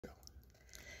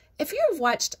If you have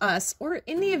watched us or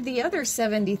any of the other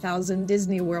 70,000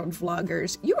 Disney World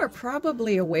vloggers, you are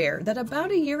probably aware that about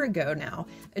a year ago now,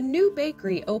 a new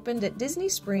bakery opened at Disney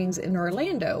Springs in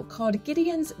Orlando called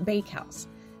Gideon's Bakehouse.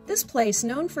 This place,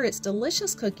 known for its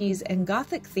delicious cookies and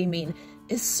Gothic theming,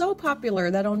 is so popular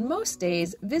that on most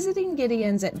days, visiting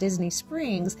Gideon's at Disney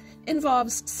Springs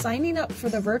involves signing up for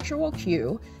the virtual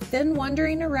queue, then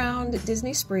wandering around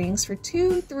Disney Springs for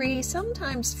 2, 3,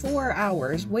 sometimes 4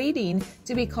 hours waiting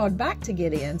to be called back to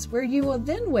Gideon's, where you will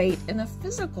then wait in a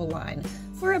physical line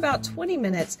for about 20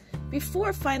 minutes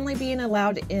before finally being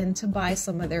allowed in to buy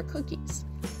some of their cookies.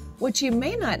 What you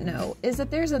may not know is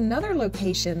that there's another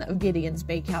location of Gideon's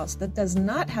Bakehouse that does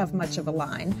not have much of a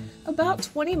line, about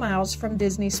 20 miles from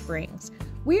Disney Springs.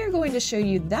 We are going to show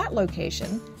you that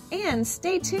location, and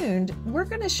stay tuned, we're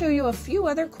going to show you a few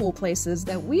other cool places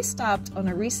that we stopped on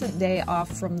a recent day off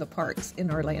from the parks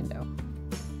in Orlando.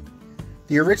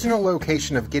 The original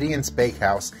location of Gideon's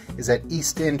Bakehouse is at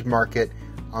East End Market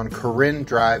on Corinne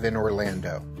Drive in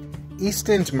Orlando. East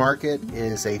End Market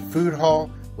is a food hall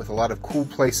with a lot of cool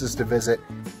places to visit,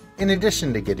 in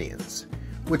addition to Gideon's,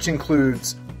 which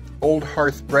includes Old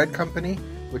Hearth Bread Company,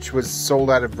 which was sold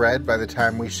out of bread by the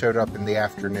time we showed up in the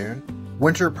afternoon,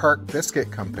 Winter Park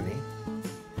Biscuit Company,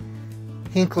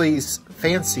 Hinckley's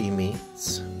Fancy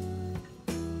Meats,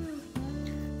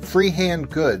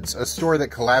 Freehand Goods, a store that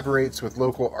collaborates with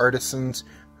local artisans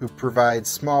who provide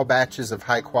small batches of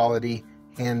high-quality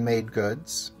handmade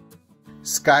goods,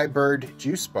 Skybird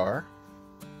Juice Bar,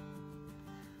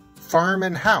 Farm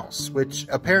and House, which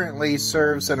apparently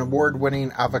serves an award-winning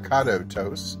avocado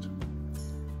toast,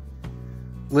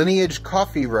 Lineage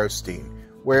Coffee Roasting,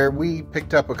 where we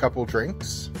picked up a couple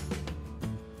drinks,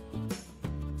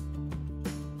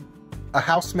 a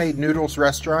house-made noodles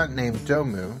restaurant named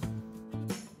Domu.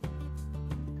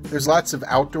 There's lots of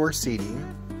outdoor seating,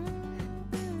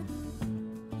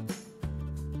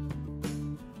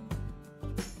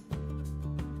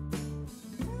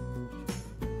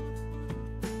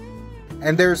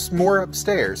 and there's more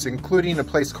upstairs, including a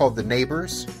place called The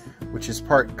Neighbors, which is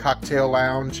part cocktail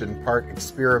lounge and part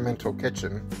experimental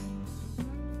kitchen,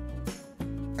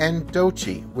 and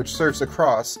Dochi, which serves a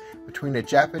cross between a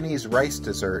Japanese rice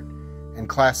dessert and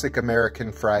classic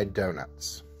American fried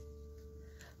donuts.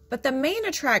 But the main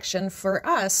attraction for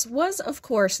us was, of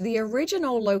course, the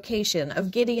original location of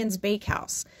Gideon's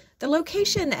Bakehouse. The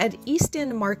location at East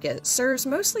End Market serves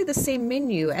mostly the same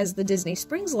menu as the Disney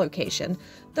Springs location,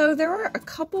 though there are a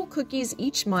couple cookies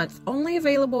each month only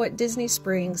available at Disney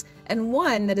Springs and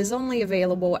one that is only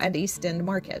available at East End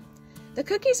Market. The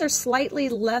cookies are slightly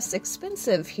less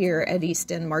expensive here at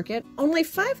East End Market, only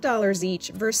 $5 each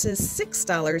versus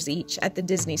 $6 each at the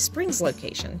Disney Springs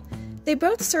location. They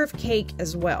both serve cake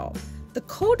as well. The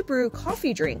cold brew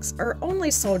coffee drinks are only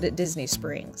sold at Disney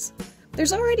Springs.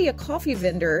 There's already a coffee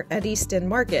vendor at East End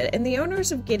Market, and the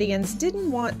owners of Gideon's didn't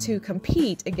want to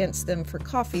compete against them for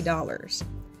coffee dollars.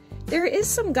 There is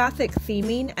some Gothic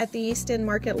theming at the East End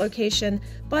Market location,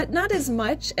 but not as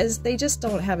much, as they just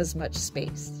don't have as much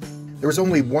space. There was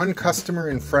only one customer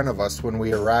in front of us when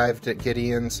we arrived at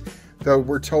Gideon's, though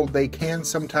we're told they can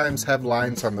sometimes have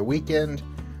lines on the weekend,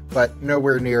 but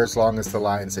nowhere near as long as the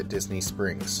lines at Disney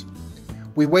Springs.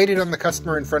 We waited on the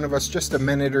customer in front of us just a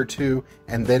minute or two,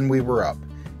 and then we were up.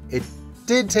 It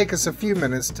did take us a few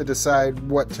minutes to decide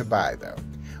what to buy, though.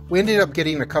 We ended up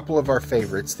getting a couple of our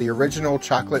favorites, the original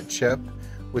chocolate chip,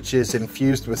 which is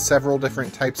infused with several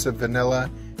different types of vanilla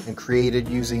and created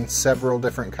using several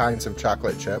different kinds of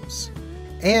chocolate chips,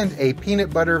 and a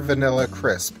peanut butter vanilla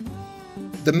crisp.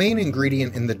 The main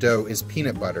ingredient in the dough is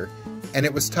peanut butter, and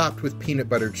it was topped with peanut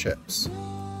butter chips.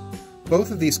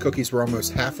 Both of these cookies were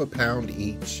almost half a pound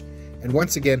each, and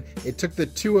once again, it took the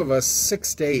two of us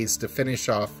 6 days to finish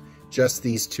off just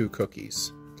these 2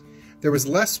 cookies. There was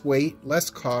less weight, less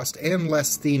cost, and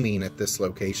less theming at this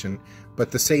location,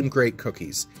 but the same great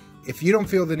cookies. If you don't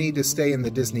feel the need to stay in the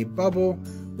Disney bubble,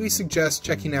 we suggest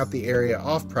checking out the area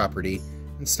off-property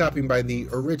and stopping by the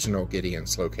original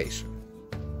Gideon's location.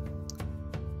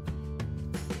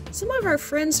 Some of our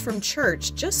friends from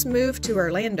church just moved to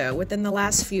Orlando within the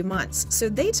last few months, so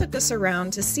they took us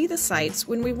around to see the sights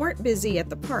when we weren't busy at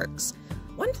the parks.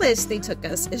 One place they took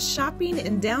us is shopping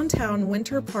in downtown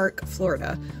Winter Park,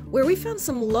 Florida, where we found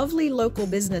some lovely local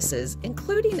businesses,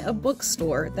 including a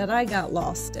bookstore that I got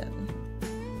lost in.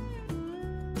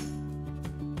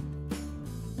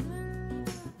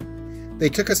 They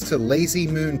took us to Lazy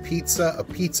Moon Pizza, a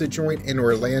pizza joint in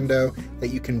Orlando that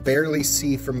you can barely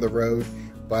see from the road,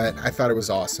 but I thought it was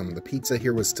awesome. The pizza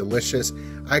here was delicious.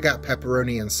 I got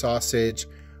pepperoni and sausage.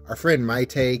 Our friend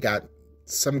Maite got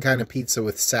some kind of pizza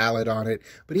with salad on it,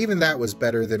 but even that was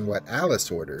better than what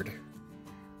Alice ordered,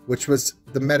 which was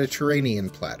the Mediterranean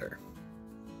platter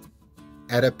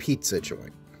at a pizza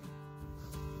joint.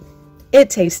 It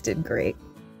tasted great.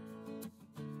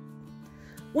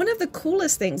 One of the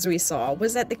coolest things we saw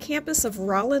was at the campus of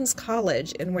Rollins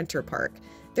College in Winter Park.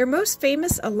 Their most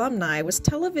famous alumni was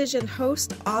television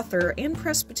host, author, and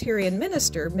Presbyterian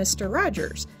minister, Mr.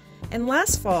 Rogers. And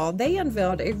last fall, they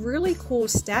unveiled a really cool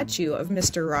statue of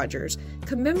Mr. Rogers,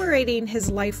 commemorating his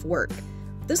life work.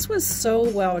 This was so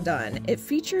well done. It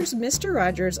features Mr.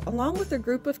 Rogers along with a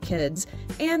group of kids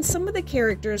and some of the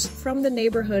characters from the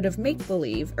neighborhood of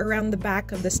Make-Believe around the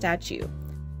back of the statue.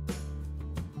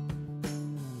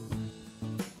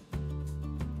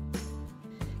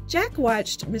 Jack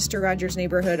watched Mr. Rogers'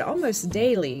 Neighborhood almost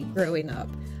daily growing up.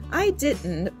 I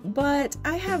didn't, but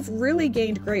I have really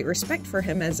gained great respect for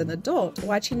him as an adult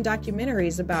watching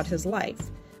documentaries about his life.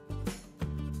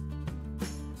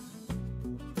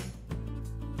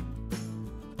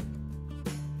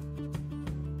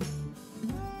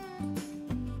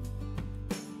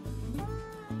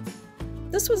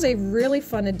 This was a really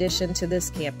fun addition to this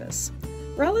campus.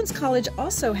 Rollins College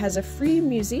also has a free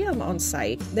museum on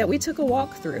site that we took a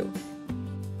walk through.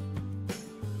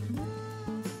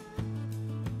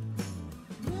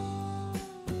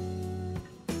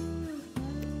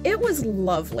 It was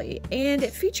lovely, and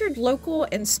it featured local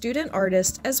and student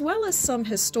artists as well as some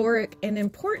historic and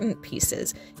important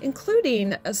pieces,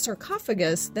 including a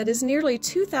sarcophagus that is nearly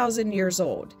 2,000 years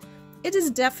old. It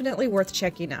is definitely worth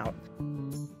checking out.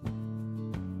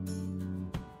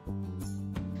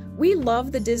 We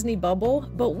love the Disney bubble,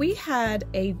 but we had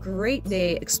a great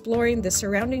day exploring the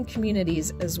surrounding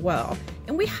communities as well,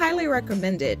 and we highly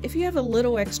recommend it if you have a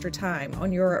little extra time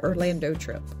on your Orlando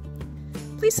trip.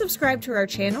 Please subscribe to our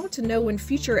channel to know when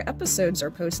future episodes are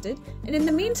posted, and in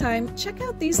the meantime, check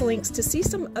out these links to see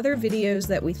some other videos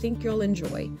that we think you'll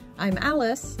enjoy. I'm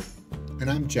Alice.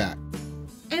 And I'm Jack.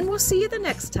 And we'll see you the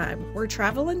next time we're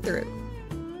traveling through.